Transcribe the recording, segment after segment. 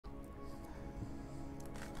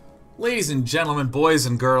Ladies and gentlemen, boys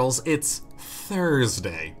and girls, it's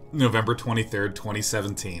Thursday, November 23rd,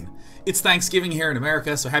 2017. It's Thanksgiving here in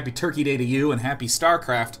America, so happy Turkey Day to you and happy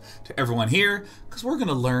StarCraft to everyone here, because we're going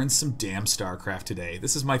to learn some damn StarCraft today.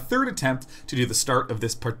 This is my third attempt to do the start of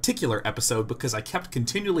this particular episode because I kept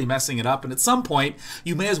continually messing it up, and at some point,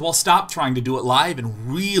 you may as well stop trying to do it live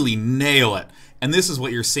and really nail it. And this is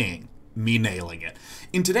what you're seeing. Me nailing it.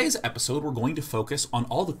 In today's episode, we're going to focus on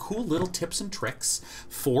all the cool little tips and tricks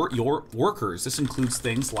for your workers. This includes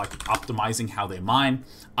things like optimizing how they mine,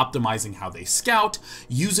 optimizing how they scout,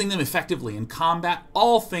 using them effectively in combat,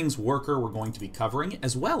 all things worker we're going to be covering,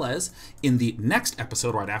 as well as in the next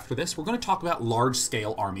episode right after this, we're going to talk about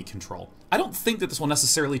large-scale army control. I don't think that this will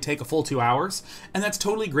necessarily take a full 2 hours, and that's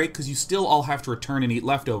totally great because you still all have to return and eat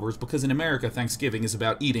leftovers because in America, Thanksgiving is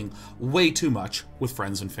about eating way too much with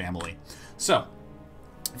friends and family. So,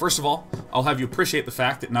 first of all, I'll have you appreciate the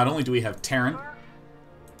fact that not only do we have Terran,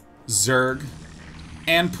 Zerg,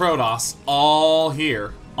 and Protoss all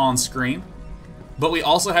here on screen, but we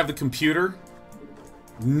also have the computer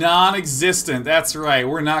non-existent. That's right,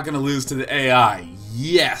 we're not going to lose to the AI.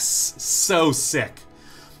 Yes, so sick.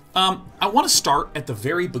 I want to start at the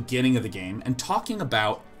very beginning of the game and talking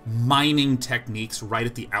about mining techniques right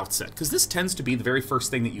at the outset, because this tends to be the very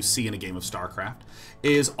first thing that you see in a game of StarCraft,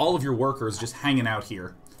 is all of your workers just hanging out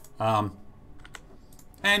here. And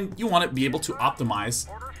you want to be able to optimize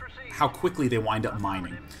how quickly they wind up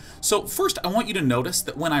mining. So first, I want you to notice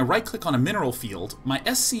that when I right-click on a mineral field, my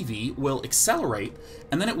SCV will accelerate,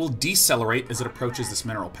 and then it will decelerate as it approaches this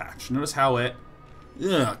mineral patch. Notice how it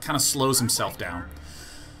kind of slows himself down.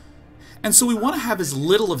 And so we want to have as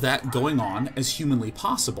little of that going on as humanly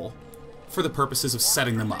possible for the purposes of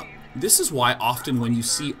setting them up. This is why often when you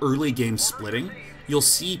see early game splitting, you'll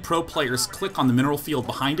see pro players click on the mineral field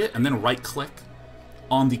behind it and then right-click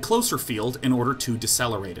on the closer field in order to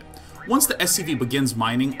decelerate it. Once the SCV begins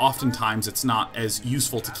mining, oftentimes it's not as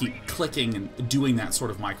useful to keep clicking and doing that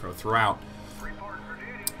sort of micro throughout.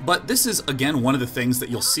 But this is, again, one of the things that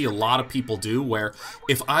you'll see a lot of people do, where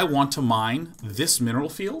if I want to mine this mineral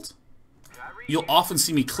field, you'll often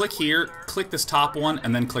see me click here, click this top one,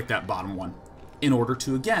 and then click that bottom one, in order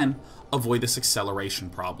to, again, avoid this acceleration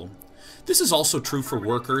problem. This is also true for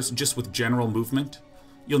workers, just with general movement.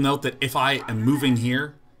 You'll note that if I am moving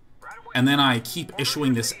here, and then I keep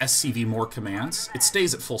issuing this SCV more commands, it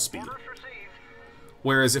stays at full speed.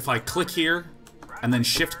 Whereas if I click here, and then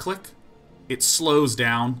shift-click, it slows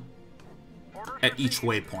down at each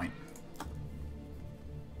waypoint.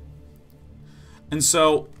 And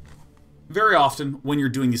so, very often, when you're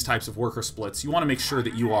doing these types of worker splits, you want to make sure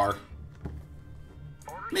that you are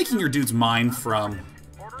making your dudes mine from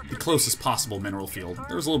the closest possible mineral field.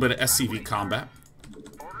 There's a little bit of SCV combat,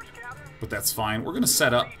 but that's fine. We're going to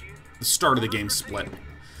set up the start of the game split.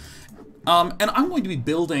 And I'm going to be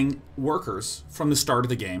building workers from the start of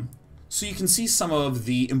the game, so you can see some of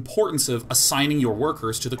the importance of assigning your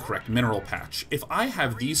workers to the correct mineral patch. If I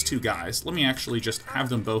have these two guys, let me actually just have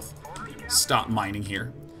them both stop mining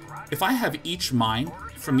here. If I have each mine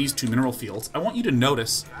from these two mineral fields, I want you to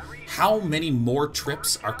notice how many more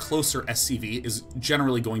trips our closer SCV is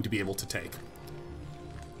generally going to be able to take.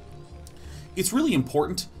 It's really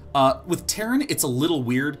important. With Terran, it's a little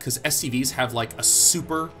weird because SCVs have like a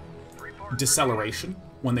super deceleration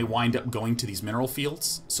when they wind up going to these mineral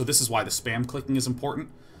fields. So this is why the spam clicking is important.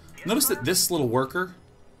 Notice that this little worker,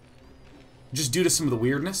 just due to some of the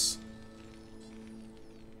weirdness,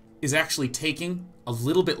 is actually taking a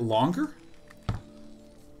little bit longer.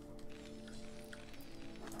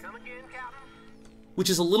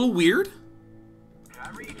 Which is a little weird.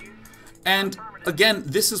 And again,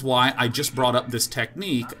 this is why I just brought up this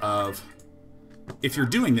technique of, if you're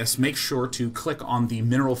doing this, make sure to click on the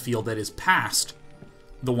mineral field that is past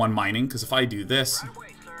the one mining, because if I do this,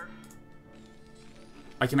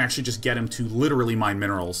 I can actually just get him to literally mine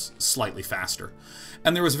minerals slightly faster.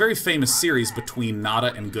 And there was a very famous series between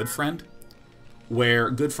Nada and Goodfriend,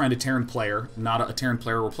 where Goodfriend, a Terran player, Nada, a Terran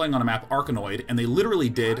player, were playing on a map Arkanoid, and they literally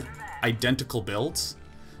did identical builds,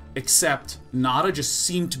 except Nada just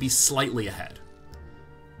seemed to be slightly ahead.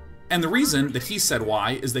 And the reason that he said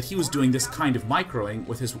why is that he was doing this kind of microing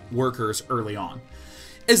with his workers early on.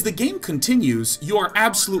 As the game continues, you are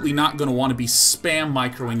absolutely not going to want to be spam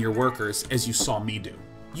microing your workers as you saw me do.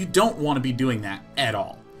 You don't want to be doing that at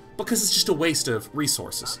all, because it's just a waste of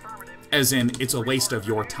resources. As in, it's a waste of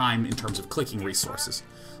your time in terms of clicking resources.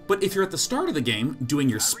 But if you're at the start of the game doing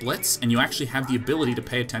your splits and you actually have the ability to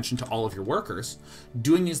pay attention to all of your workers,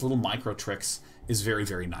 doing these little micro tricks is very,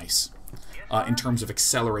 very nice in terms of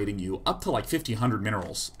accelerating you up to like 50, 100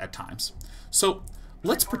 minerals at times. So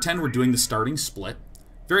let's pretend we're doing the starting split.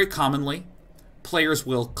 very commonly, players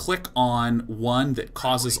will click on one that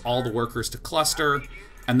causes all the workers to cluster,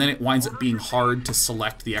 and then it winds up being hard to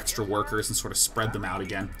select the extra workers and sort of spread them out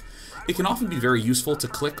again. It can often be very useful to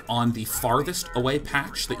click on the farthest away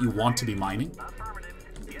patch that you want to be mining,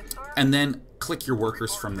 and then click your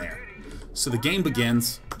workers from there. So the game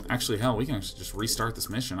begins. Actually, hell, we can actually just restart this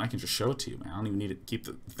mission. I can just show it to you, man. I don't even need to keep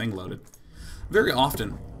the thing loaded. Very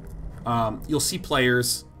often, you'll see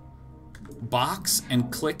players box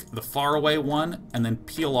and click the faraway one and then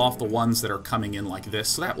peel off the ones that are coming in like this.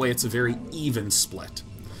 So that way it's a very even split.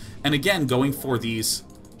 And again, going for these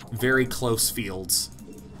very close fields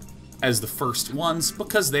as the first ones,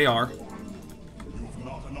 because they are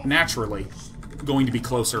naturally going to be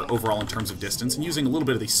closer overall in terms of distance, and using a little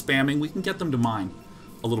bit of the spamming, we can get them to mine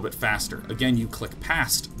a little bit faster. Again, you click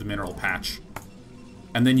past the mineral patch,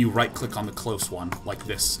 and then you right-click on the close one, like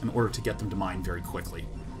this, in order to get them to mine very quickly.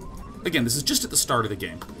 Again, this is just at the start of the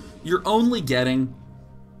game. You're only getting,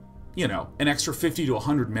 you know, an extra 50 to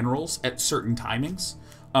 100 minerals at certain timings,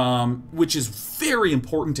 which is very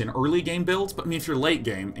important in early game builds, but I mean, if you're late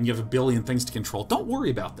game and you have a billion things to control, don't worry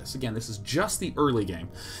about this. Again, this is just the early game.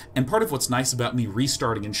 And part of what's nice about me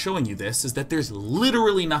restarting and showing you this is that there's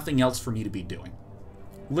literally nothing else for me to be doing.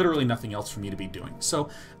 Literally nothing else for me to be doing. So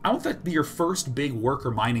I want that to be your first big worker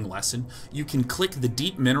mining lesson. You can click the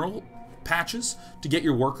deep mineral patches to get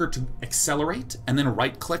your worker to accelerate, and then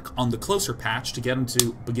right-click on the closer patch to get them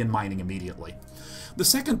to begin mining immediately. The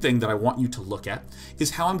second thing that I want you to look at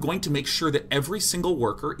is how I'm going to make sure that every single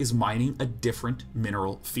worker is mining a different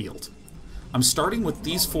mineral field. I'm starting with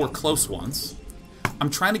these 4 close ones.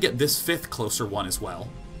 I'm trying to get this 5th closer one as well.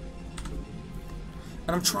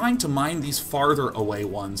 And I'm trying to mine these farther away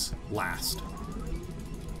ones last.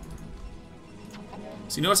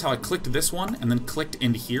 So you notice how I clicked this one and then clicked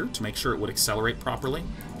into here to make sure it would accelerate properly.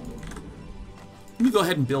 Let me go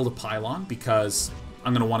ahead and build a pylon because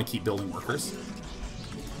I'm going to want to keep building workers.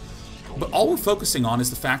 But all we're focusing on is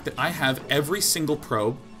the fact that I have every single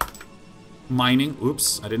probe mining.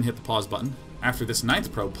 Oops, I didn't hit the pause button. After this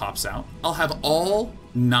 9th probe pops out, I'll have all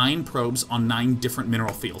 9 probes on 9 different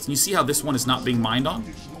mineral fields. And you see how this one is not being mined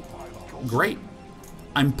on? Great.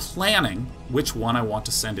 I'm planning which one I want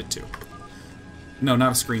to send it to. No,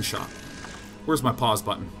 not a screenshot. Where's my pause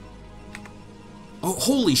button? Oh,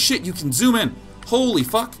 holy shit, you can zoom in. Holy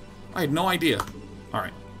fuck. I had no idea.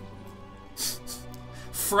 Alright.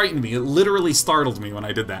 Frightened me. It literally startled me when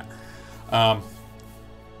I did that.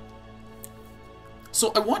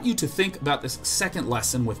 So I want you to think about this second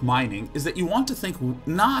lesson with mining, is that you want to think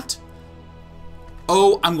not,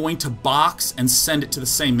 oh, I'm going to box and send it to the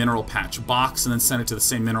same mineral patch, box and then send it to the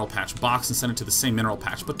same mineral patch, box and send it to the same mineral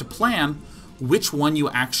patch, but to plan which one you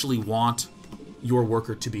actually want your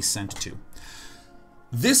worker to be sent to.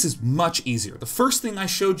 This is much easier. The first thing I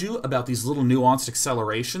showed you about these little nuanced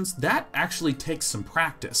accelerations, that actually takes some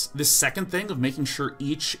practice. This second thing of making sure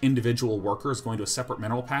each individual worker is going to a separate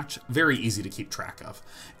mineral patch, very easy to keep track of.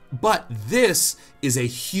 But this is a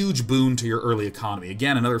huge boon to your early economy.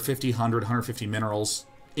 Again, another 50, 100, 150 minerals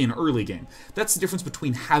in early game. That's the difference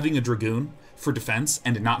between having a Dragoon for defense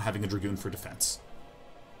and not having a Dragoon for defense.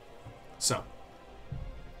 So.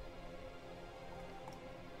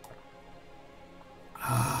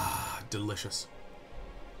 Ah, delicious.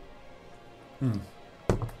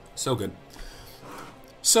 So good.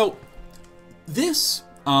 So, this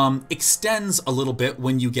extends a little bit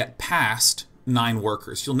when you get past 9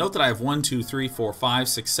 workers. You'll note that I have 1, 2, 3, 4, 5,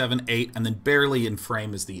 6, 7, 8, and then barely in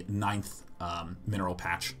frame is the 9th mineral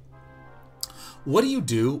patch. What do you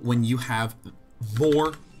do when you have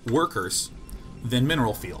more workers than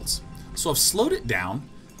mineral fields? So I've slowed it down.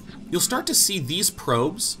 You'll start to see these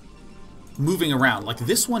probes moving around. Like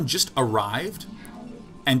this one just arrived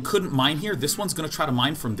and couldn't mine here. This one's going to try to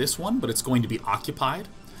mine from this one, but it's going to be occupied.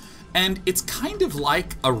 And it's kind of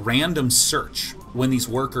like a random search when these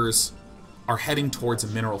workers are heading towards a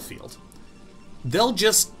mineral field. They'll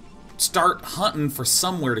just start hunting for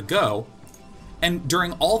somewhere to go, and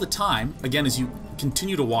during all the time, again, as you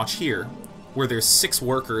continue to watch here, where there's 6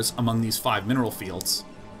 workers among these 5 mineral fields,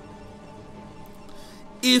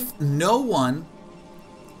 if no one,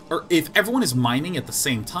 or if everyone is mining at the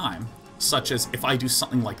same time, such as if I do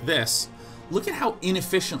something like this, look at how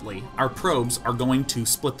inefficiently our probes are going to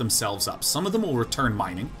split themselves up. Some of them will return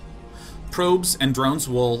mining. Probes and drones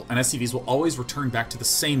will, and SCVs will always return back to the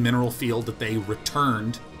same mineral field that they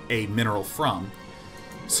returned a mineral from.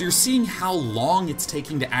 So you're seeing how long it's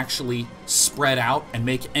taking to actually spread out and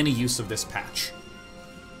make any use of this patch.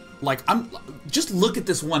 Like, just look at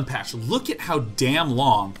this one patch. Look at how damn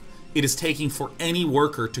long it is taking for any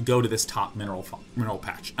worker to go to this top mineral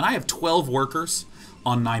patch. And I have 12 workers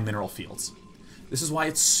on 9 mineral fields. This is why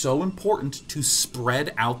it's so important to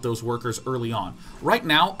spread out those workers early on. Right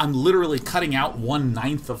now, I'm literally cutting out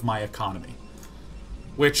 1/9 of my economy.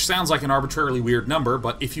 Which sounds like an arbitrarily weird number,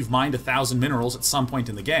 but if you've mined 1,000 minerals at some point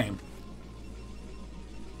in the game,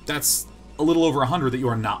 that's a little over 100 that you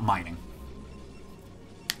are not mining.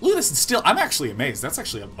 Look at this, it's still, I'm actually amazed. That's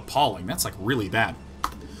actually appalling. That's like really bad.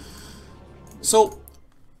 So,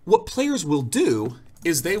 what players will do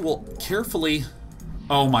is they will carefully...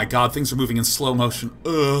 Oh my god, things are moving in slow motion.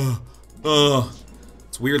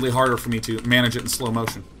 It's weirdly harder for me to manage it in slow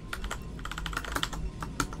motion.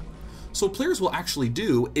 So what players will actually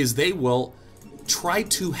do is they will try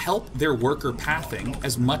to help their worker pathing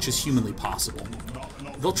as much as humanly possible.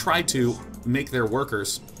 They'll try to make their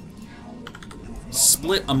workers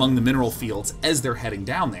split among the mineral fields as they're heading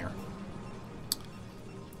down there,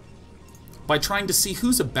 by trying to see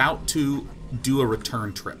who's about to do a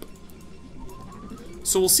return trip.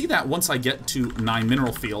 So we'll see that once I get to 9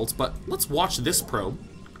 mineral fields, but let's watch this probe.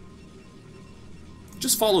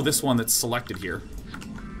 Just follow this one that's selected here.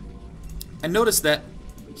 And notice that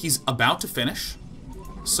he's about to finish.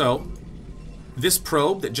 So this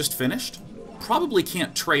probe that just finished probably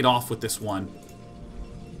can't trade off with this one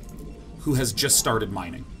who has just started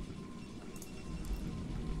mining.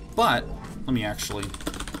 But let me actually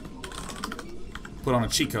put on a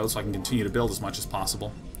cheat code so I can continue to build as much as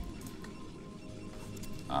possible.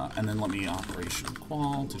 And then let me operation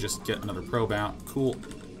qual to just get another probe out. Cool.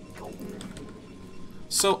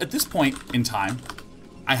 So at this point in time,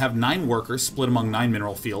 I have 9 workers split among 9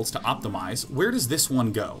 mineral fields to optimize. Where does this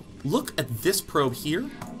one go? Look at this probe here.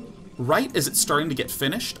 Right as it's starting to get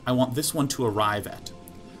finished, I want this one to arrive at.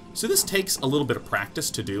 So this takes a little bit of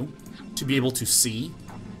practice to do, to be able to see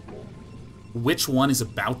which one is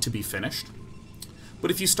about to be finished.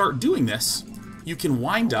 But if you start doing this, you can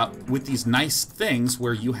wind up with these nice things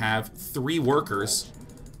where you have 3 workers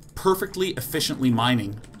perfectly efficiently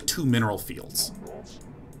mining 2 mineral fields.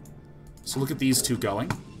 So look at these 2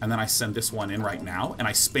 going, and then I send this one in right now, and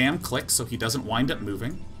I spam click so he doesn't wind up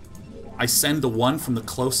moving. I send the one from the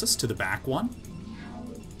closest to the back one.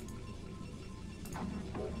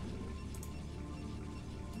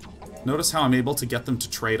 Notice how I'm able to get them to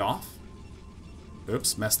trade off.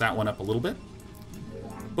 Oops, messed that one up a little bit.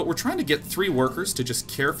 But we're trying to get 3 workers to just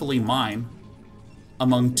carefully mine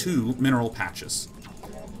among 2 mineral patches.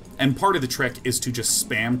 And part of the trick is to just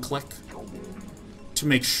spam click to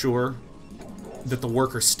make sure that the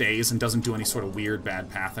worker stays and doesn't do any sort of weird bad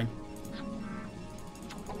pathing.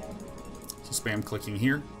 So spam clicking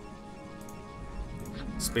here.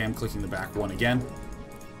 Spam clicking the back one again.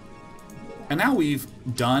 And now we've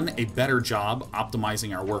done a better job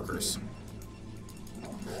optimizing our workers.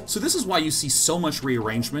 So this is why you see so much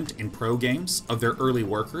rearrangement in pro games of their early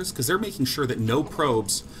workers, because they're making sure that no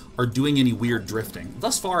probes are doing any weird drifting.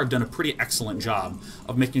 Thus far, I've done a pretty excellent job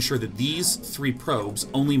of making sure that these 3 probes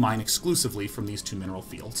only mine exclusively from these 2 mineral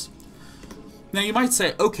fields. Now you might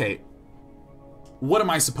say, okay, what am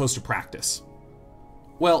I supposed to practice?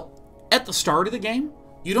 Well, at the start of the game,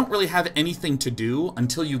 you don't really have anything to do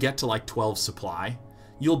until you get to like 12 supply.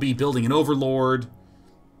 You'll be building an overlord,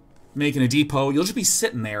 making a depot. You'll just be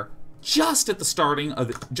sitting there. Just at the start of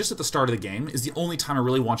the game is the only time I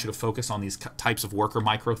really want you to focus on these types of worker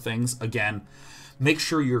micro things. Again, make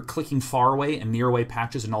sure you're clicking far away and near away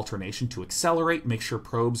patches in alternation to accelerate. Make sure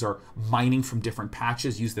probes are mining from different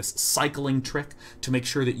patches. Use this cycling trick to make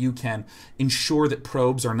sure that you can ensure that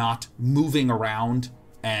probes are not moving around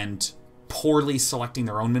and poorly selecting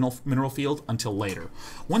their own mineral field until later.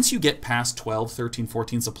 Once you get past 12, 13,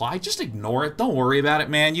 14 supply, just ignore it. Don't worry about it,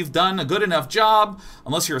 man. You've done a good enough job.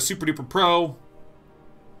 Unless you're a super duper pro,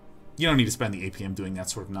 you don't need to spend the APM doing that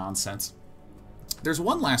sort of nonsense. There's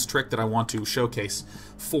one last trick that I want to showcase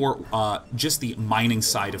for just the mining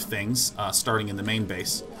side of things, starting in the main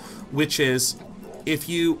base, which is if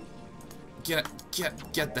you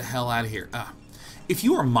get the hell out of here. If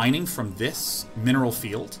you are mining from this mineral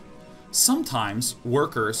field, sometimes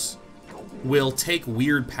workers will take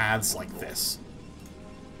weird paths like this.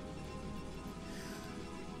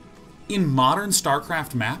 In modern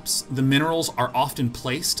StarCraft maps, the minerals are often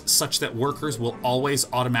placed such that workers will always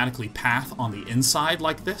automatically path on the inside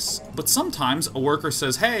like this, but sometimes a worker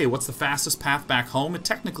says, hey, what's the fastest path back home? It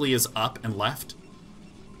technically is up and left.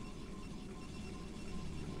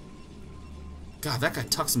 God, that guy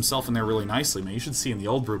tucks himself in there really nicely, man. You should see in the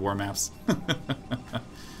old Brood War maps.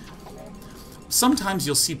 Sometimes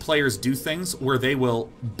you'll see players do things where they will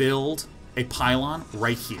build a pylon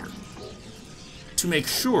right here to make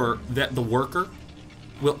sure that the worker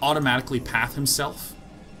will automatically path himself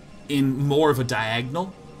in more of a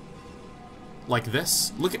diagonal, like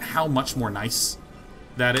this. Look at how much more nice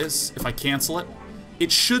that is. If I cancel it,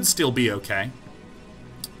 it should still be okay,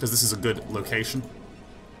 because this is a good location.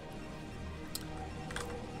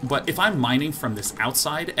 But if I'm mining from this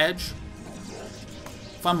outside edge,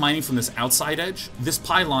 this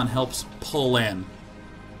pylon helps pull in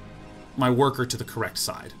my worker to the correct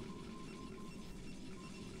side.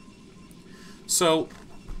 So,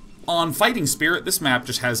 on Fighting Spirit, this map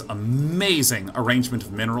just has amazing arrangement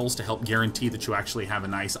of minerals to help guarantee that you actually have a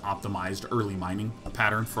nice optimized early mining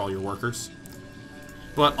pattern for all your workers.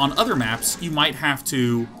 But on other maps, you might have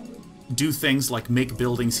to do things like make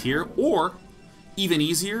buildings here, or even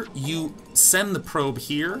easier, you send the probe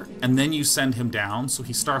here, and then you send him down, so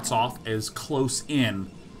he starts off as close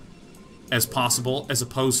in as possible, as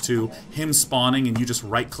opposed to him spawning and you just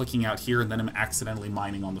right-clicking out here and then him accidentally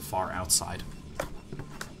mining on the far outside.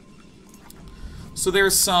 So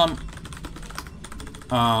there's some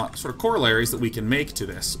sort of corollaries that we can make to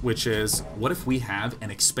this, which is, what if we have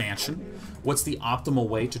an expansion? What's the optimal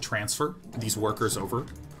way to transfer these workers over?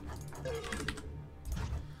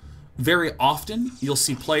 Very often, you'll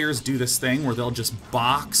see players do this thing where they'll just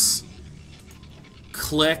box,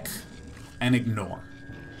 click, and ignore.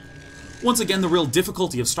 Once again, the real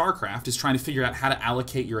difficulty of StarCraft is trying to figure out how to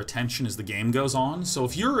allocate your attention as the game goes on. So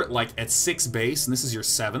if you're like at 6 base, and this is your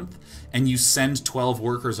 7th, and you send 12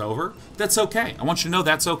 workers over, that's okay. I want you to know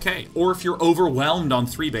that's okay. Or if you're overwhelmed on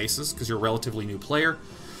 3 bases, because you're a relatively new player,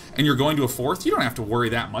 and you're going to a 4th, you don't have to worry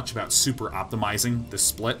that much about super optimizing this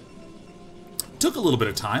split. Took a little bit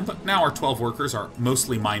of time, but now our 12 workers are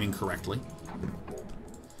mostly mining correctly.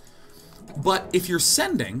 But if you're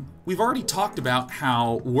sending, we've already talked about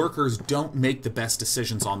how workers don't make the best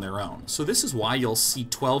decisions on their own. So this is why you'll see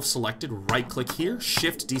 12 selected, right-click here,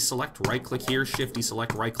 shift, deselect, right-click here, shift,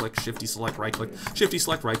 deselect, right-click, shift, deselect, right-click, shift,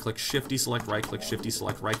 deselect, right-click, shift, deselect, right-click, shift,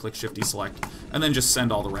 deselect, right-click, shift, deselect, and then just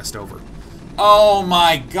send all the rest over. Oh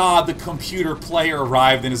my god, the computer player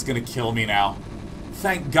arrived and is going to kill me now.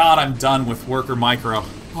 Thank God I'm done with worker micro.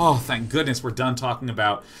 Oh, thank goodness we're done talking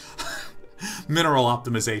about mineral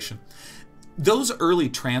optimization. Those early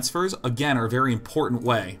transfers, again, are a very important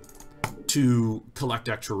way to collect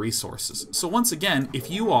extra resources. So once again,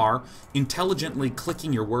 if you are intelligently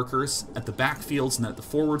clicking your workers at the back fields and at the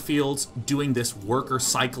forward fields, doing this worker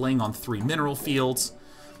cycling on 3 mineral fields,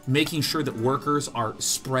 making sure that workers are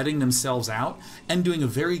spreading themselves out, and doing a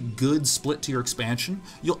very good split to your expansion,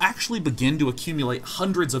 you'll actually begin to accumulate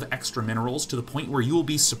hundreds of extra minerals to the point where you will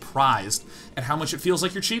be surprised at how much it feels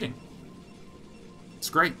like you're cheating. It's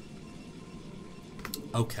great.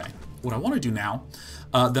 Okay, what I want to do now,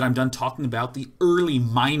 that I'm done talking about the early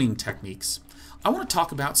mining techniques, I want to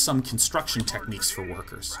talk about some construction techniques for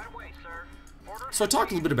workers. So I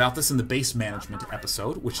talked a little bit about this in the base management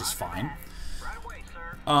episode, which is fine.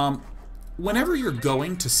 Whenever you're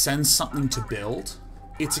going to send something to build,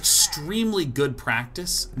 it's extremely good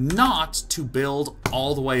practice not to build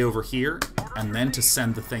all the way over here and then to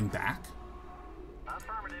send the thing back.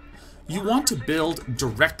 You want to build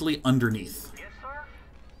directly underneath.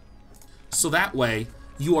 So that way,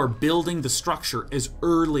 you are building the structure as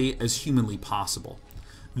early as humanly possible.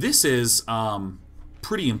 This is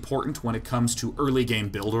pretty important when it comes to early game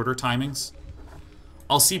build order timings.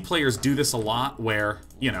 I'll see players do this a lot where,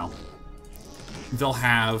 you know, they'll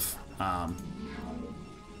have,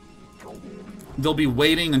 they'll be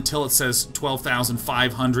waiting until it says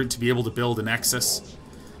 12,500 to be able to build a nexus.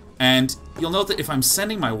 And you'll note that if I'm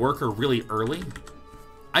sending my worker really early,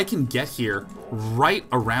 I can get here right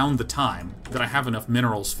around the time that I have enough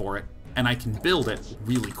minerals for it, and I can build it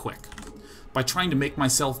really quick. By trying to make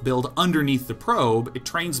myself build underneath the probe, it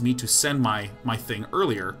trains me to send my thing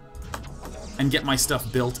earlier and get my stuff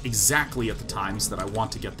built exactly at the times that I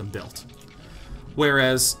want to get them built.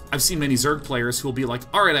 Whereas, I've seen many Zerg players who will be like,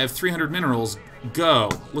 alright, I have 300 minerals, go.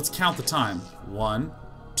 Let's count the time. 1,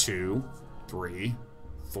 2, 3,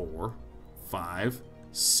 4, 5,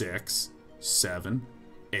 6, 7,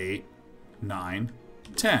 8, 9,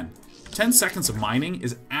 10. 10 seconds of mining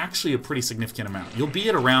is actually a pretty significant amount. You'll be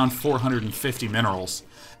at around 450 minerals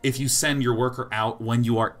if you send your worker out when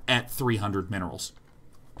you are at 300 minerals.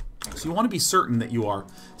 So you want to be certain that you are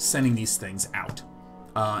sending these things out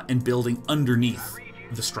and building underneath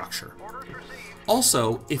the structure.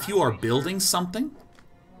 Also, if you are building something,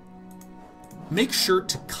 make sure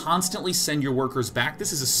to constantly send your workers back.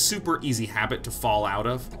 This is a super easy habit to fall out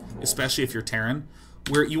of, especially if you're Terran,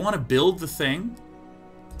 where you want to build the thing,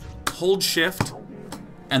 hold shift,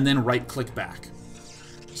 and then right-click back.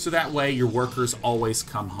 so that way your workers always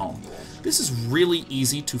come home. This is really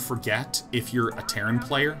easy to forget if you're a Terran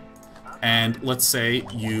player, and let's say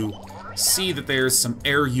you see that there's some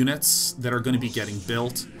air units that are going to be getting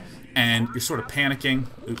built, and you're sort of panicking.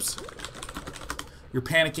 Oops. You're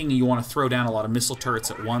panicking and you want to throw down a lot of missile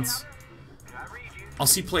turrets at once. I'll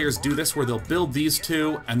see players do this where they'll build these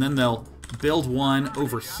two, and then they'll build one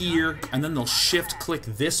over here, and then they'll shift-click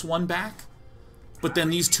this one back, but then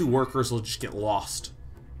these two workers will just get lost.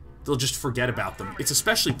 They'll just forget about them. It's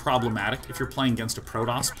especially problematic if you're playing against a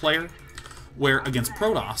Protoss player, where against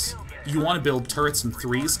Protoss, you want to build turrets in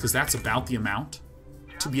 3s, because that's about the amount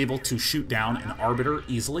to be able to shoot down an Arbiter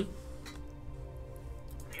easily.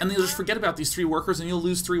 And they'll just forget about these 3 workers, and you'll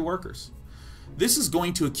lose 3 workers. This is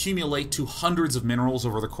going to accumulate to hundreds of minerals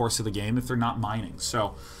over the course of the game if they're not mining.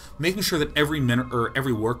 So, making sure that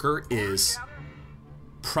every worker is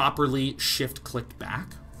properly shift-clicked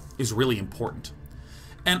back is really important.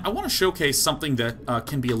 And I want to showcase something that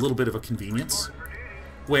can be a little bit of a convenience,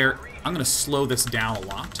 where I'm going to slow this down a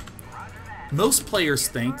lot. Most players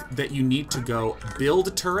think that you need to go build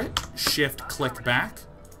a turret, shift-click back,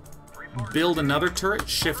 build another turret,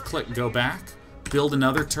 shift-click, go back, build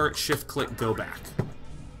another turret, shift-click, go back.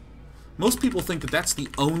 Most people think that that's the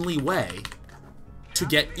only way to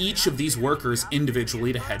get each of these workers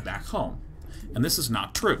individually to head back home. And this is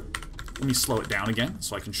not true. Let me slow it down again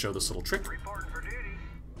so I can show this little trick.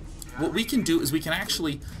 What we can do is we can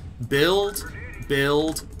actually build,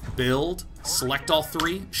 build, build, select all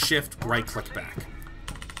 3, shift, right-click back.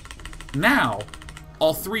 Now,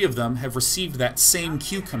 all 3 of them have received that same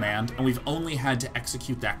Q command, and we've only had to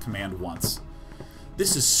execute that command once.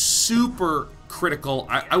 This is super critical,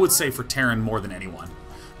 I would say, for Terran more than anyone,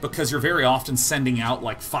 because you're very often sending out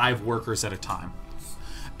like 5 workers at a time.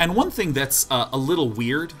 And one thing that's a little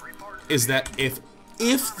weird is that if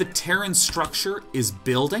the Terran structure is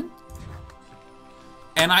building,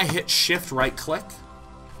 and I hit shift right-click,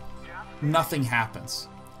 nothing happens.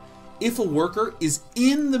 If a worker is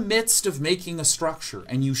in the midst of making a structure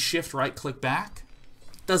and you shift right-click back,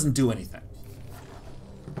 it doesn't do anything.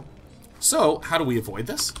 So, how do we avoid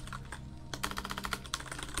this?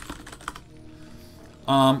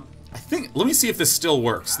 I think, let me see if this still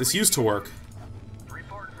works. This used to work.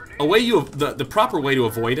 The proper way to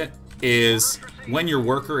avoid it is when your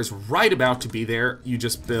worker is right about to be there, you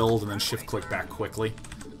just build and then shift-click back quickly,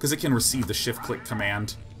 because it can receive the shift-click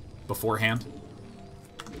command beforehand.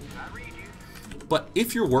 But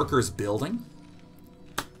if your worker is building,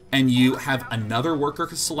 and you have another worker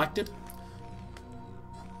selected,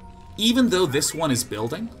 even though this one is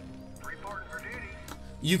building,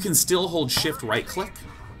 you can still hold shift right-click,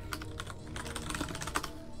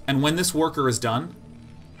 and when this worker is done,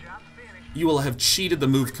 you will have cheated the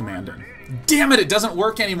move command in. Damn it, it doesn't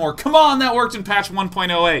work anymore. Come on, that worked in patch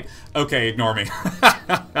 1.08. Okay, ignore me.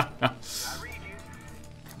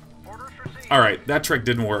 Alright, that trick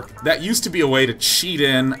didn't work. That used to be a way to cheat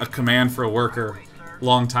in a command for a worker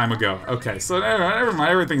long time ago. Okay, so never mind,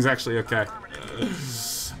 everything's actually okay.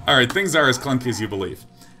 Alright, things are as clunky as you believe.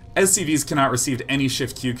 SCVs cannot receive any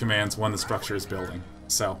shift Q commands when the structure is building.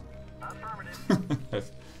 So.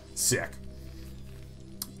 Sick.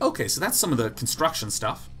 Okay, so that's some of the construction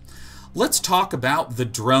stuff. Let's talk about the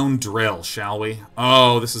drone drill, shall we?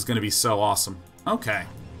 Oh, this is going to be so awesome. Okay.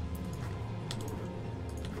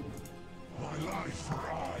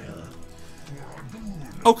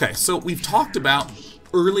 Okay, so we've talked about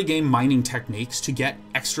early game mining techniques to get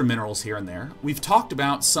extra minerals here and there. We've talked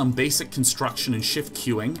about some basic construction and shift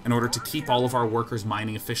queuing in order to keep all of our workers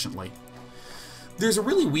mining efficiently. There's a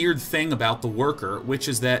really weird thing about the worker, which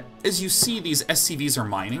is that as you see these SCVs are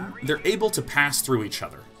mining, they're able to pass through each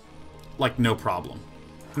other. Like, no problem.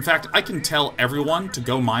 In fact, I can tell everyone to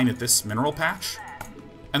go mine at this mineral patch,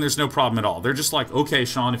 and there's no problem at all. They're just like, okay,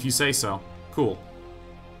 Sean, if you say so. Cool.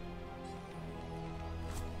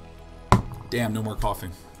 Damn, no more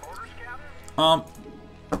coughing.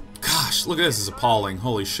 Gosh, look at this. It's appalling.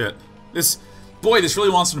 Holy shit. Boy, this really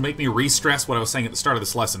wants to make me re-stress what I was saying at the start of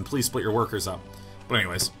this lesson. Please split your workers up. But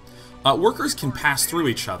anyways, workers can pass through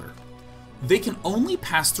each other. They can only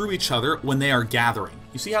pass through each other when they are gathering.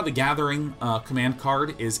 You see how the gathering command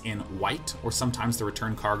card is in white, or sometimes the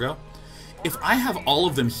return cargo? If I have all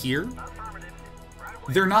of them here,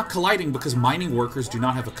 they're not colliding because mining workers do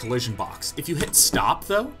not have a collision box. If you hit stop,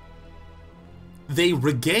 though, they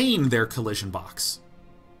regain their collision box.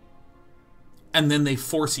 And then they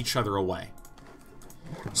force each other away.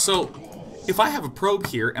 So, if I have a probe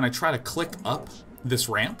here and I try to click up this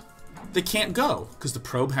ramp, they can't go, because the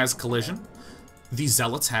probe has collision. These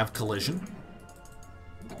zealots have collision.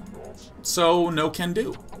 So, no can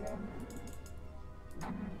do.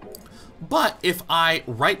 But if I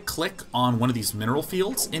right-click on one of these mineral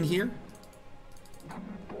fields in here,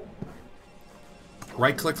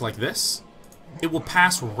 right-click like this, it will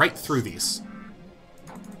pass right through these.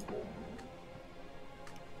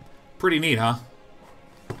 Pretty neat, huh?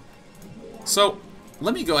 So,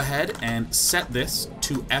 let me go ahead and set this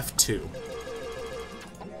to F2.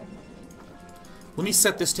 Let me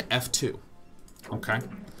set this to F2, okay?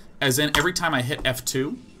 As in, every time I hit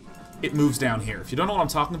F2, it moves down here. If you don't know what I'm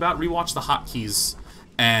talking about, rewatch the hotkeys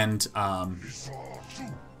and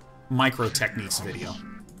micro techniques video.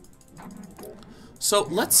 So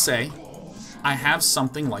let's say I have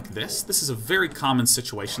something like this. This is a very common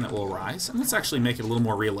situation that will arise, and let's actually make it a little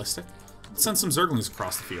more realistic. Let's send some Zerglings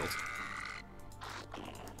across the field.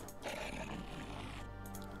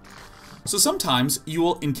 So sometimes you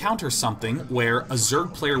will encounter something where a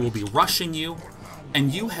Zerg player will be rushing you,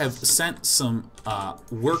 and you have sent some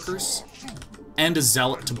workers and a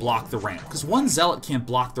Zealot to block the ramp. Because one Zealot can't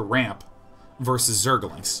block the ramp versus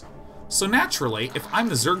Zerglings. So naturally, if I'm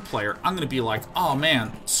the Zerg player, I'm going to be like, oh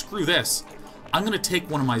man, screw this. I'm going to take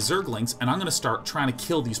one of my Zerglings and I'm going to start trying to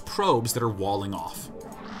kill these probes that are walling off.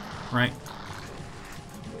 Right?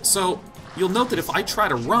 So, you'll note that if I try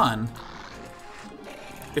to run,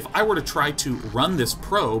 if I were to try to run this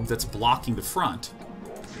probe that's blocking the front,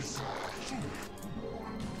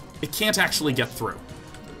 it can't actually get through.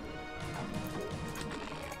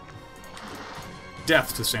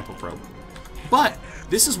 Death to sample probe. But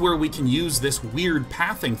this is where we can use this weird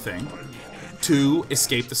pathing thing to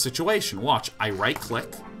escape the situation. Watch, I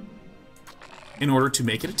right-click in order to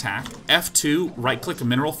make it attack. F2, right-click a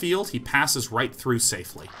mineral field, he passes right through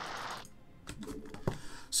safely.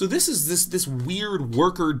 So this is this weird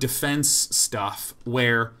worker defense stuff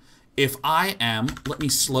where if I am, let me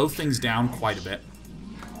slow things down quite a bit,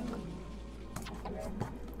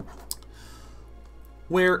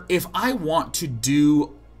 where if I want to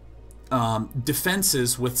do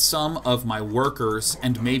defenses with some of my workers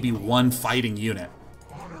and maybe one fighting unit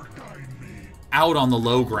out on the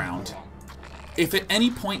low ground, if at any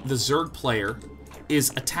point the Zerg player is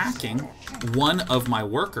attacking one of my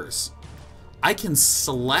workers, I can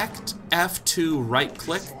select F2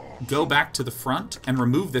 right-click, go back to the front, and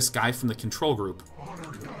remove this guy from the control group.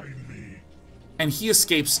 And he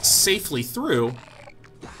escapes safely through,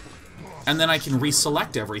 and then I can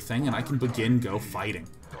reselect everything, and I can begin go fighting.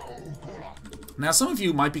 Now, some of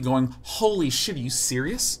you might be going, holy shit, are you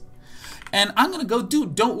serious? And I'm going to go,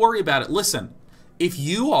 dude, don't worry about it. Listen, if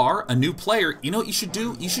you are a new player, you know what you should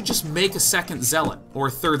do? You should just make a second Zealot or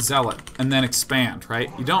a third Zealot and then expand,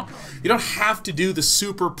 right? You don't have to do the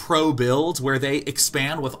super pro builds where they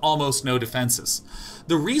expand with almost no defenses.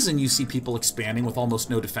 The reason you see people expanding with almost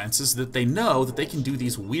no defenses is that they know that they can do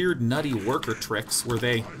these weird, nutty worker tricks where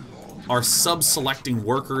they are sub-selecting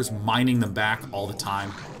workers, mining them back all the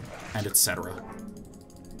time, and etc.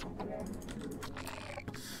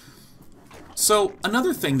 So,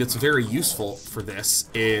 another thing that's very useful for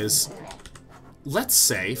this is, let's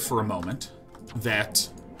say, for a moment, that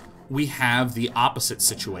we have the opposite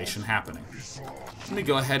situation happening. Let me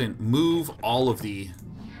go ahead and move all of the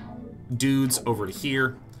dudes over to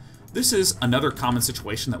here. This is another common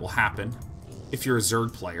situation that will happen if you're a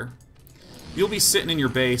Zerg player. You'll be sitting in your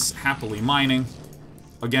base, happily mining.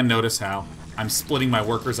 Again, notice how I'm splitting my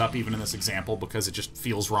workers up even in this example because it just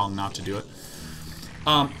feels wrong not to do it.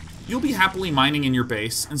 You'll be happily mining in your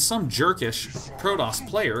base, and some jerkish Protoss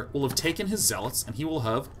player will have taken his Zealots, and he will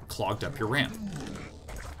have clogged up your ramp.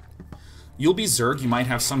 You'll be Zerg, you might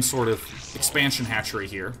have some sort of expansion hatchery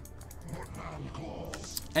here.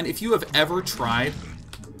 And if you have ever tried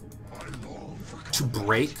to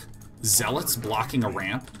break Zealots blocking a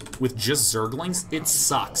ramp with just Zerglings, it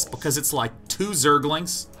sucks, because it's like two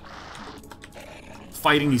Zerglings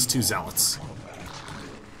fighting these two Zealots.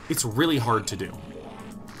 It's really hard to do.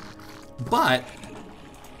 But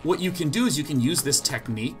what you can do is you can use this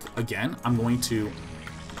technique. Again, I'm going to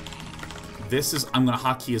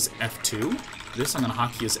hotkey as F2. This I'm going to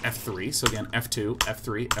hotkey as F3. So again, F2,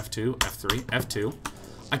 F3, F2, F3, F2.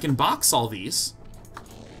 I can box all these.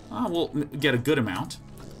 We'll get a good amount.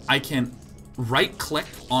 I can right-click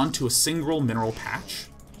onto a single mineral patch.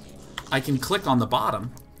 I can click on the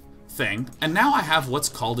bottom thing, and now I have what's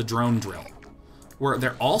called a drone drill, where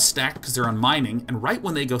they're all stacked because they're on mining, and right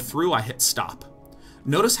when they go through, I hit stop.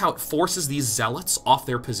 Notice how it forces these Zealots off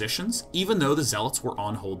their positions, even though the Zealots were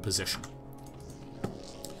on hold position.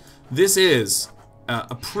 This is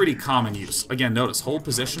a pretty common use. Again, notice, hold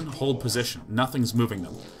position, nothing's moving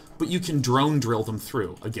them. But you can drone drill them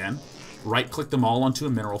through. Again, right-click them all onto a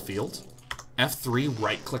mineral field. F3,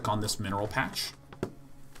 right-click on this mineral patch.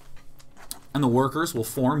 And the workers will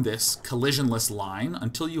form this collisionless line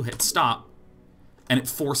until you hit stop, and it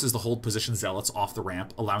forces the hold position zealots off the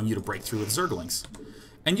ramp, allowing you to break through with zerglings.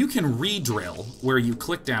 And you can re-drill, where you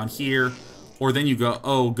click down here, or then you go,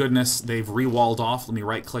 oh goodness, they've re-walled off, let me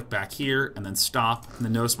right-click back here, and then stop, and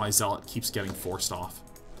then notice my zealot keeps getting forced off.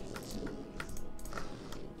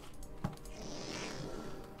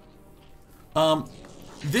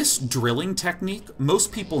 This drilling technique,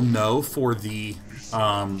 most people know for the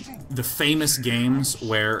famous games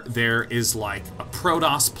where there is like a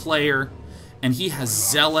Protoss player, and he has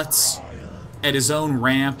zealots at his own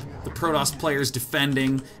ramp, the Protoss player's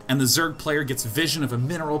defending, and the Zerg player gets vision of a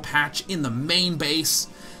mineral patch in the main base,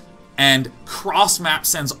 and cross-map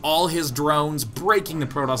sends all his drones, breaking the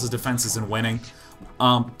Protoss' defenses and winning.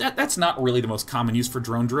 That's not really the most common use for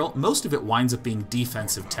drone drill. Most of it winds up being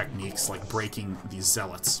defensive techniques, like breaking these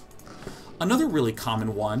zealots. Another really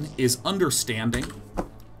common one is understanding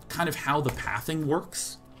kind of how the pathing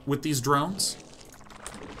works with these drones.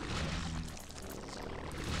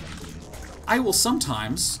 I will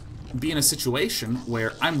sometimes be in a situation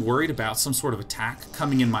where I'm worried about some sort of attack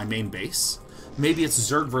coming in my main base. Maybe it's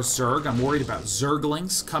Zerg versus Zerg. I'm worried about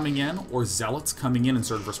Zerglings coming in, or Zealots coming in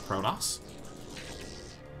Zerg versus Protoss.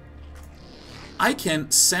 I can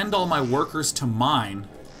send all my workers to mine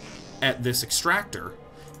at this extractor,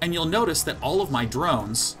 and you'll notice that all of my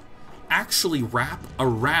drones actually wrap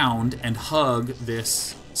around and hug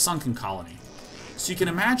this sunken colony. So you can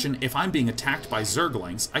imagine if I'm being attacked by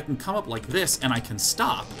Zerglings, I can come up like this and I can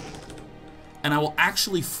stop, and I will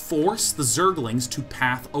actually force the Zerglings to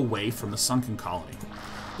path away from the sunken colony.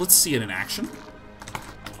 Let's see it in action.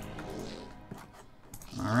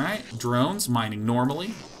 Alright, drones mining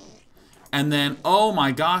normally. And then, oh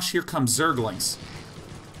my gosh, here comes Zerglings.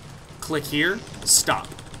 Click here, stop.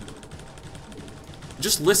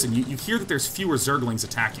 Just listen, you hear that there's fewer Zerglings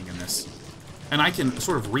attacking in this. And I can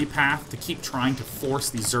sort of repath to keep trying to force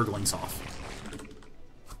these Zerglings off.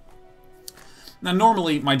 Now,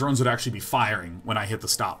 normally, my drones would actually be firing when I hit the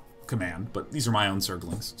stop command, but these are my own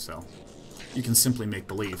Zerglings, so you can simply make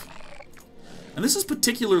believe. And this is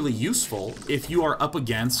particularly useful if you are up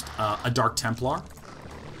against a Dark Templar,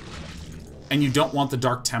 and you don't want the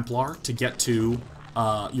Dark Templar to get to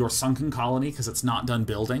your sunken colony because it's not done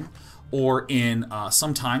building, or in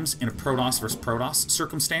sometimes in a Protoss versus Protoss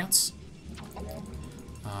circumstance.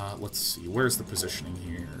 Let's see, where's the positioning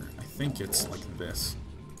here? I think it's like this.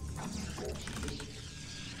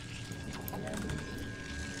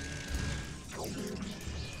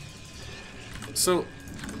 So,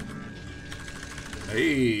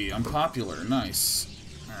 hey, I'm popular, nice.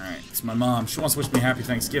 Alright, it's my mom. She wants to wish me happy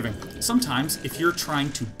Thanksgiving. Sometimes, if you're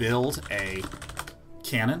trying to build a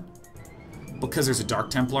cannon, because there's a Dark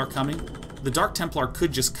Templar coming, the Dark Templar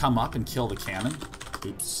could just come up and kill the cannon.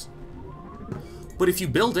 Oops. But if you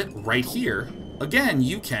build it right here, again,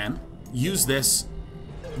 you can use this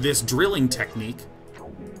drilling technique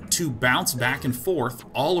to bounce back and forth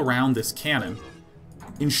all around this cannon,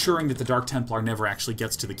 ensuring that the Dark Templar never actually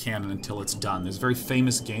gets to the cannon until it's done. There's a very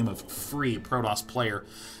famous game of free Protoss player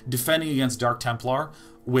defending against Dark Templar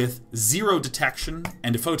with 0 detection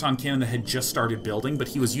and a photon cannon that had just started building, but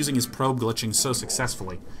he was using his probe glitching so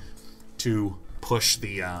successfully to push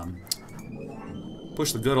the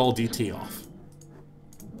good old DT off.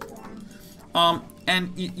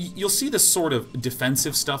 And you'll see this sort of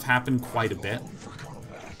defensive stuff happen quite a bit,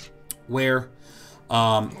 where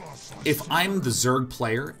if I'm the Zerg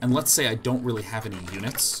player, and let's say I don't really have any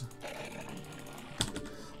units,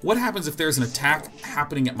 what happens if there's an attack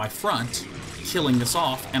happening at my front, killing this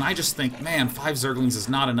off, and I just think, man, 5 Zerglings is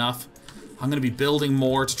not enough, I'm going to be building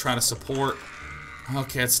more to try to support,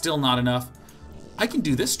 okay, it's still not enough. I can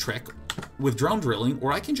do this trick with drone drilling,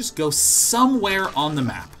 or I can just go somewhere on the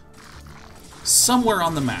map. Somewhere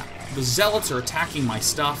on the map. The Zealots are attacking my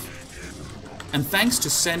stuff, and thanks to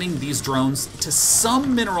sending these drones to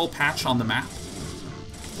some mineral patch on the map,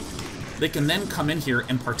 they can then come in here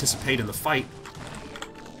and participate in the fight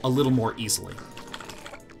a little more easily.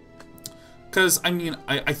 Because, I mean,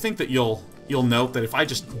 I think that you'll note that if I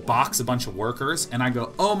just box a bunch of workers and I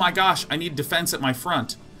go, oh my gosh, I need defense at my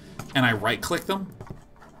front, and I right-click them,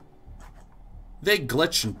 they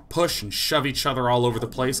glitch and push and shove each other all over the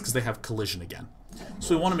place because they have collision again.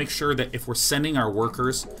 So we want to make sure that if we're sending our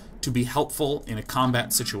workers to be helpful in a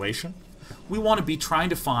combat situation, we want to be trying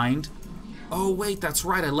to find, oh wait, that's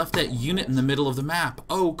right, I left that unit in the middle of the map.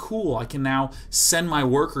 Oh cool, I can now send my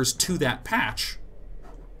workers to that patch,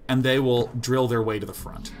 and they will drill their way to the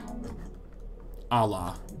front. A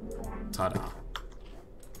la ta-da.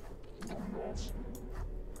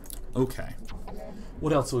 Okay.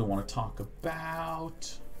 What else do we want to talk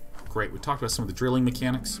about? Great, we talked about some of the drilling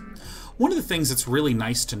mechanics. One of the things that's really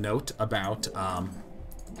nice to note about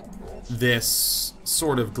this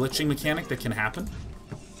sort of glitching mechanic that can happen.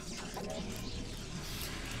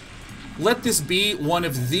 Let this be one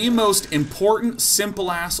of the most important,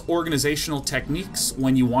 simple-ass organizational techniques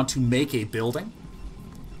when you want to make a building.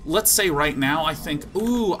 Let's say right now I think,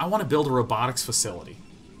 ooh, I want to build a robotics facility.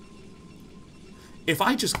 If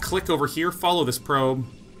I just click over here, follow this probe,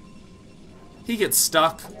 he gets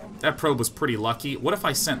stuck. That probe was pretty lucky. What if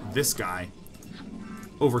I sent this guy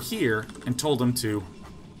over here and told him to...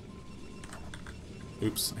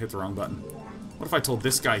 Oops, I hit the wrong button. What if I told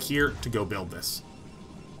this guy here to go build this?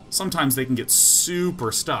 Sometimes they can get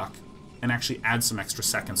super stuck and actually add some extra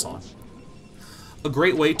seconds on. A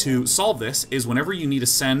great way to solve this is whenever you need to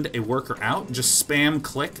send a worker out, just spam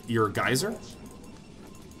click your geyser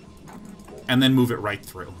and then move it right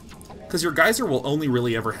through. Because your geyser will only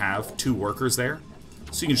really ever have 2 workers there.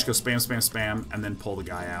 So you can just go spam, spam, spam, and then pull the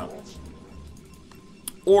guy out.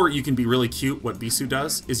 Or you can be really cute. What Bisu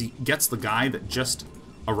does is he gets the guy that just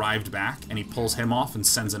arrived back, and he pulls him off and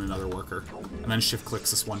sends in another worker. And then shift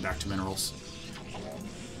clicks this one back to minerals.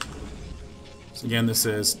 So again, this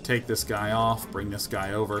is take this guy off, bring this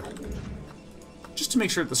guy over. Just to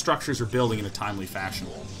make sure that the structures are building in a timely fashion.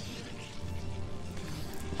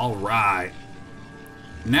 Alright.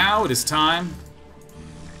 Now it is time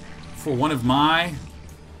for one of my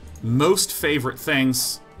most favorite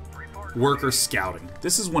things, worker scouting.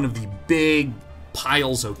 This is one of the big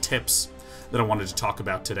piles of tips that I wanted to talk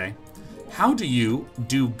about today. How do you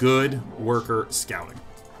do good worker scouting?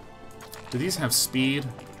 Do these have speed?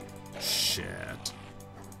 Shit.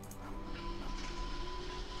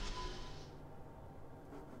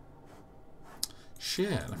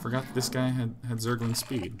 Shit, I forgot that this guy had Zergling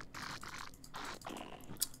speed.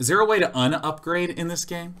 Is there a way to un-upgrade in this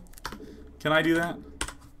game? Can I do that?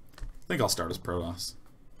 I think I'll start as Protoss.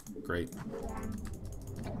 Great.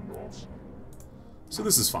 So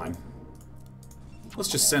this is fine. Let's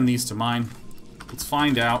just send these to mine. Let's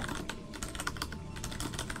find out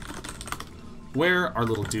where our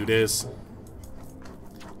little dude is.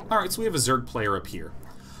 Alright, so we have a Zerg player up here.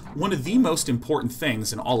 One of the most important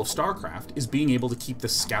things in all of StarCraft is being able to keep the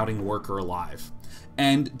scouting worker alive.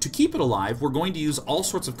 And to keep it alive, we're going to use all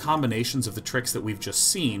sorts of combinations of the tricks that we've just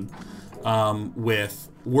seen with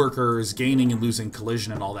workers gaining and losing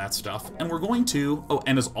collision and all that stuff. And we're going to... Oh,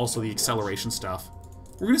 and as also the acceleration stuff.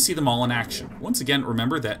 We're going to see them all in action. Once again,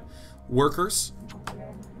 remember that workers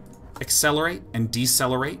accelerate and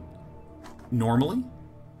decelerate normally.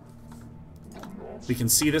 We can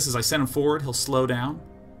see this as I send him forward, he'll slow down.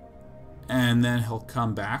 And then he'll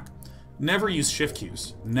come back. Never use shift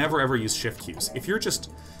keys. Never ever use shift keys. If you're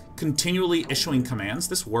just continually issuing commands,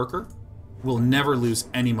 this worker will never lose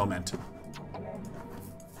any momentum.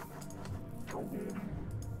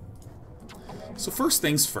 So first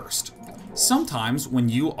things first. Sometimes when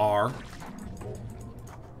you are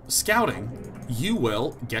scouting, you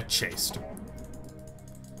will get chased.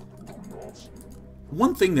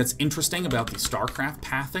 One thing that's interesting about the StarCraft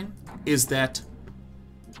pathing is that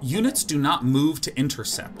units do not move to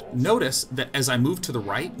intercept. Notice that as I move to the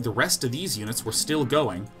right, the rest of these units were still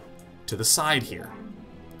going to the side here.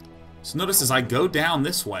 So notice as I go down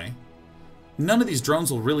this way, none of these drones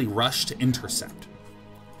will really rush to intercept.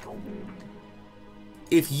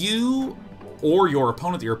 If you or your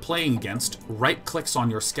opponent that you're playing against right-clicks on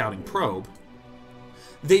your scouting probe,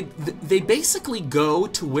 they basically go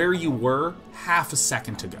to where you were half a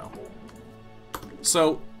second ago.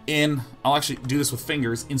 So I'll actually do this with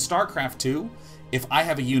fingers. In StarCraft 2, if I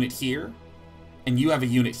have a unit here, and you have a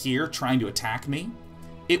unit here trying to attack me,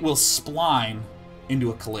 it will spline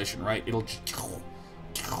into a collision, right? It'll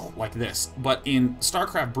like this. But in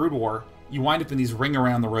StarCraft Brood War, you wind up in these ring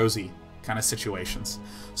around the rosy kind of situations.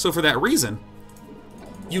 So for that reason,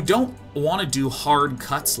 you don't want to do hard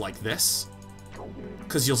cuts like this,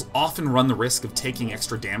 because you'll often run the risk of taking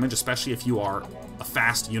extra damage, especially if you are a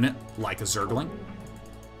fast unit like a Zergling.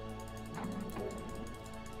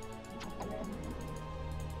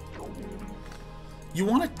 You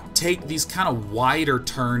want to take these kind of wider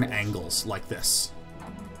turn angles like this.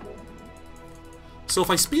 So if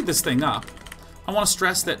I speed this thing up, I want to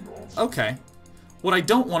stress that, okay, what I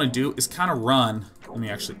don't want to do is kind of run. Let me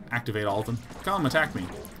actually activate all of them. Come attack me.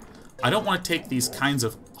 I don't want to take these kinds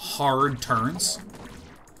of hard turns.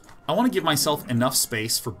 I want to give myself enough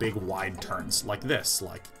space for big wide turns like this,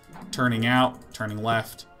 like turning out, turning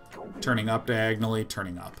left, turning up diagonally,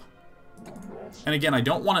 turning up. And again, I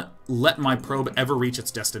don't want to let my probe ever reach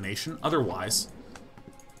its destination, otherwise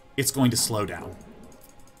it's going to slow down.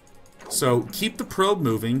 So keep the probe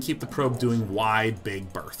moving, keep the probe doing wide,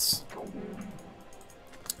 big berths.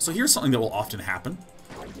 So here's something that will often happen.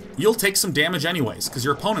 You'll take some damage anyways, because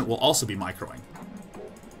your opponent will also be microing.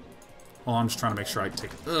 Well, I'm just trying to make sure I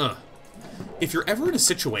take... Ugh. If you're ever in a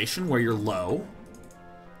situation where you're low,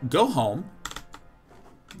 go home.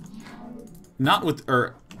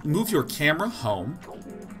 Move your camera home.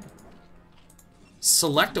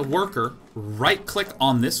 Select a worker, right-click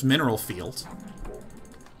on this mineral field,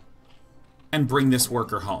 and bring this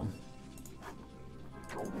worker home.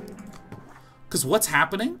 Because what's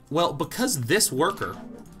happening? Well, because this worker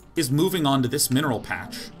is moving on to this mineral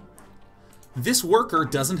patch, this worker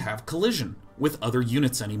doesn't have collision with other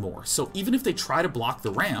units anymore. So even if they try to block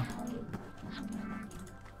the ramp,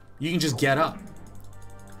 you can just get up.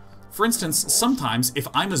 For instance, sometimes if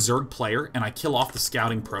I'm a Zerg player and I kill off the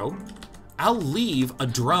scouting probe, I'll leave a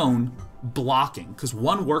drone blocking, because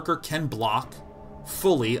one worker can block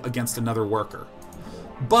fully against another worker.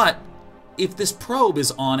 But if this probe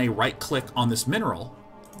is on a right click on this mineral,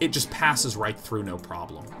 it just passes right through, no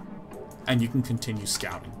problem. And you can continue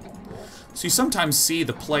scouting. So you sometimes see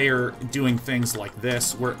the player doing things like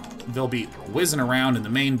this, where they'll be whizzing around in the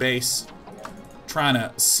main base, trying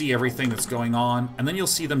to see everything that's going on, and then you'll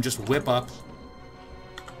see them just whip up,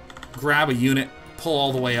 grab a unit, pull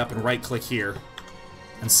all the way up, and right-click here,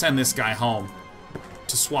 and send this guy home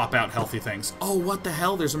to swap out healthy things. Oh, what the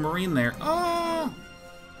hell? There's a Marine there. Ah!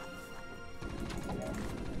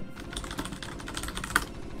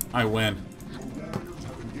 I win.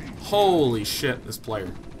 Holy shit, this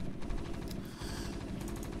player.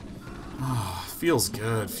 Oh, feels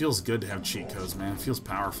good. Feels good to have cheat codes, man. Feels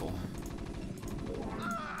powerful.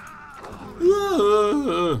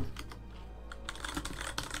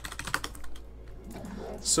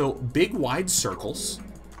 So, big wide circles,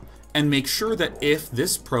 and make sure that if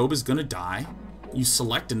this probe is going to die, you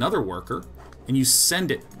select another worker, and you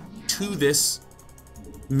send it to this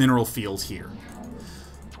mineral field here.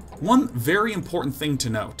 One very important thing to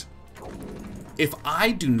note. If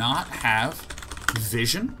I do not have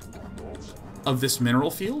vision of this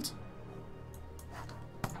mineral field,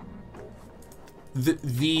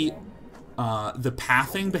 the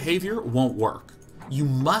pathing behavior won't work. You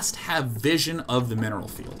must have vision of the mineral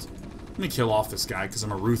field. Let me kill off this guy because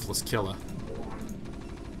I'm a ruthless killer.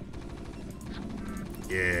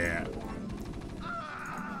 Yeah.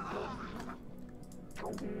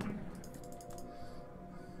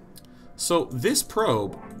 So this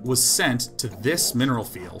probe was sent to this mineral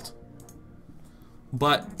field,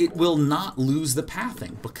 but it will not lose the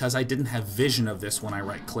pathing because I didn't have vision of this when I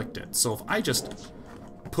right-clicked it. So if I just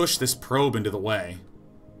push this probe into the way,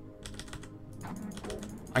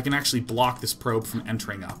 I can actually block this probe from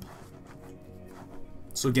entering up.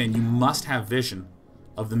 So again, you must have vision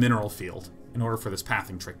of the mineral field in order for this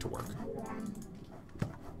pathing trick to work.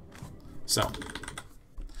 So,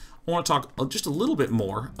 I want to talk just a little bit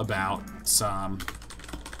more about some...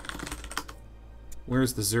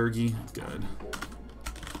 Where's the Zergy? Good.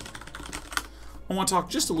 I want to talk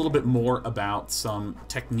just a little bit more about some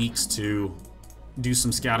techniques to do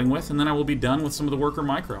some scouting with, and then I will be done with some of the worker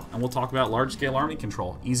micro, and we'll talk about large-scale army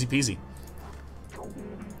control. Easy peasy.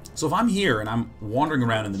 So if I'm here and I'm wandering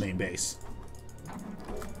around in the main base...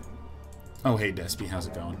 Oh, hey, Despy, how's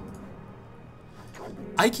it going?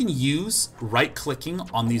 I can use right-clicking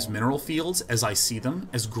on these mineral fields as I see them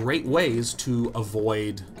as great ways to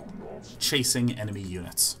avoid chasing enemy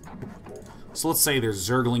units. So let's say there's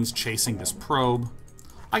Zerglings chasing this probe.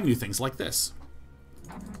 I can do things like this.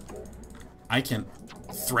 I can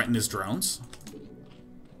threaten his drones.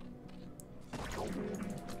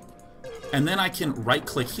 And then I can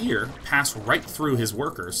right-click here, pass right through his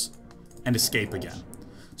workers, and escape again.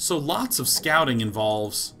 So lots of scouting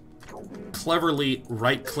involves cleverly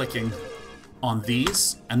right-clicking on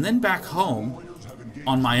these, and then back home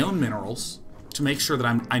on my own minerals to make sure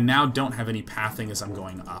that I now don't have any pathing as I'm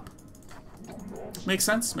going up. Make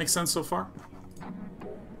sense? Make sense so far?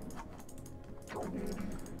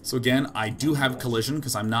 So again, I do have collision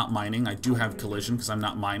because I'm not mining. I do have collision because I'm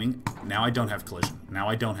not mining. Now I don't have collision. Now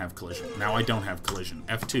I don't have collision. Now I don't have collision.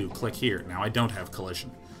 F2, click here. Now I don't have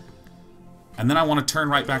collision. And then I want to turn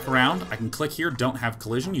right back around. I can click here, don't have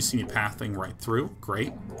collision. You see me pathing right through.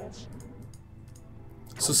 Great.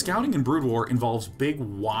 So scouting in Brood War involves big,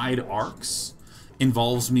 wide arcs.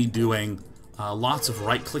 Involves me doing lots of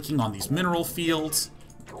right-clicking on these mineral fields.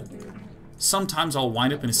 Sometimes I'll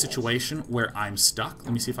wind up in a situation where I'm stuck.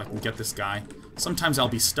 Let me see if I can get this guy. Sometimes I'll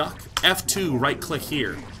be stuck. F2, right-click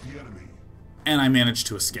here. And I manage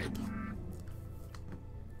to escape.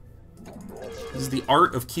 This is the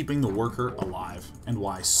art of keeping the worker alive, and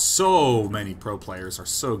why so many pro players are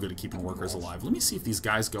so good at keeping workers alive. Let me see if these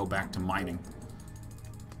guys go back to mining.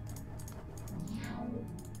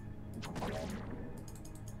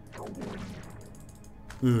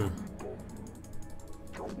 Ugh.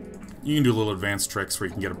 You can do little advanced tricks where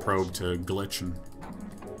you can get a probe to glitch and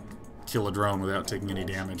kill a drone without taking any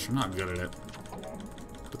damage. I'm not good at it,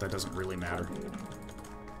 but that doesn't really matter.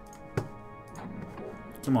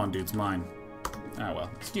 Come on, dude's mine. Ah,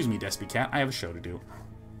 well. Excuse me, Despy Cat. I have a show to do.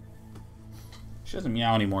 She doesn't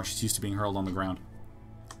meow anymore. She's used to being hurled on the ground.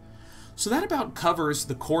 So that about covers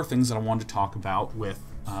the core things that I wanted to talk about with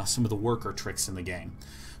some of the worker tricks in the game.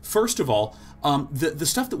 First of all, the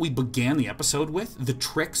stuff that we began the episode with, the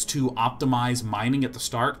tricks to optimize mining at the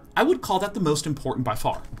start, I would call that the most important by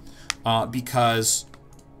far. Because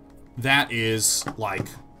that is like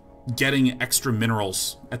getting extra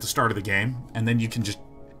minerals at the start of the game, and then you can just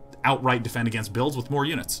outright defend against builds with more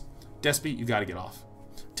units. Despy, you gotta get off.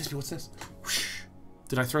 Despy, what's this? Whoosh.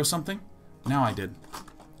 Did I throw something? Now I did.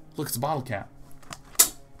 Look, it's a bottle cap.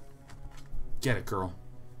 Get it, girl.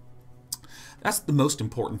 That's the most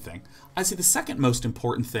important thing. I'd say the second most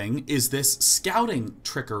important thing is this scouting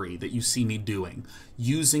trickery that you see me doing,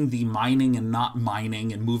 using the mining and not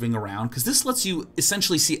mining and moving around, because this lets you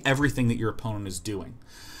essentially see everything that your opponent is doing.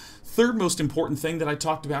 Third most important thing that I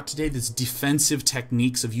talked about today, this defensive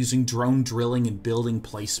techniques of using drone drilling and building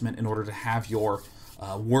placement in order to have your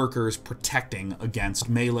workers protecting against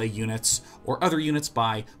melee units or other units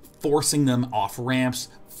by forcing them off ramps,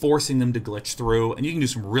 forcing them to glitch through, and you can do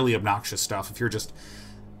some really obnoxious stuff if you're just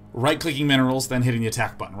right-clicking minerals, then hitting the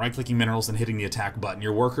attack button, right-clicking minerals, then hitting the attack button.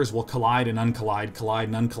 Your workers will collide and uncollide, collide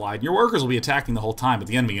and uncollide. Your workers will be attacking the whole time, but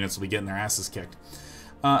the enemy units will be getting their asses kicked.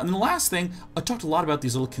 And then the last thing, I talked a lot about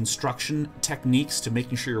these little construction techniques to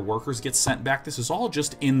making sure your workers get sent back. This is all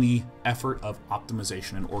just in the effort of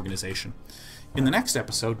optimization and organization. In the next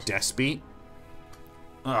episode, Despy...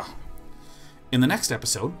 In the next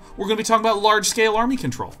episode, we're going to be talking about large-scale army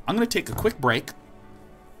control. I'm going to take a quick break.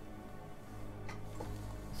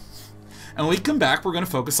 And when we come back, we're going to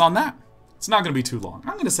focus on that. It's not going to be too long.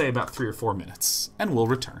 I'm going to say about 3 or 4 minutes, and we'll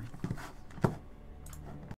return.